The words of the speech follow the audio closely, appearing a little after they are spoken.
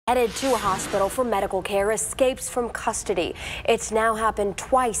Headed to a hospital for medical care, escapes from custody. It's now happened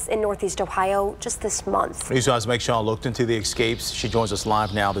twice in Northeast Ohio just this month. News 5's Meg Shaw looked into the escapes. She joins us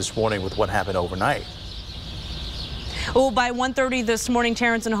live now this morning with what happened overnight. Oh, by 1:30 this morning,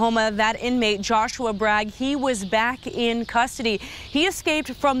 Terrence and Homa, that inmate Joshua Bragg, he was back in custody. He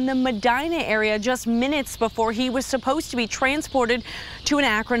escaped from the Medina area just minutes before he was supposed to be transported to an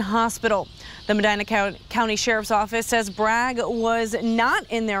Akron hospital. The Medina County Sheriff's Office says Bragg was not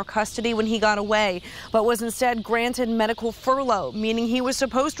in their custody when he got away, but was instead granted medical furlough, meaning he was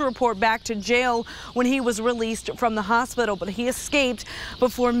supposed to report back to jail when he was released from the hospital, but he escaped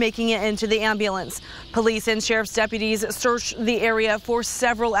before making it into the ambulance. Police and sheriff's deputies searched the area for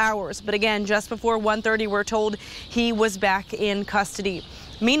several hours, but again, just before 1:30, we're told he was back in custody.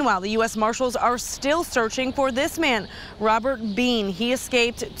 Meanwhile, the U.S. Marshals are still searching for this man, Robert Bean. He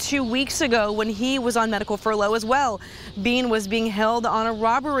escaped 2 weeks ago when he was on medical furlough as well. Bean was being held on a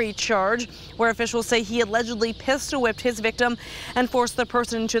robbery charge where officials say he allegedly pistol whipped his victim and forced the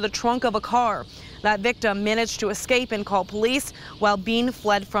person into the trunk of a car. That victim managed to escape and call police while Bean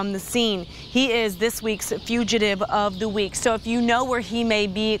fled from the scene. He is this week's Fugitive of the Week. So if you know where he may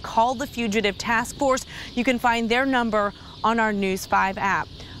be, call the Fugitive Task Force. You can find their number on our News 5 app.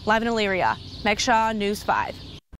 Live in Elyria, Meg Shaw, News 5.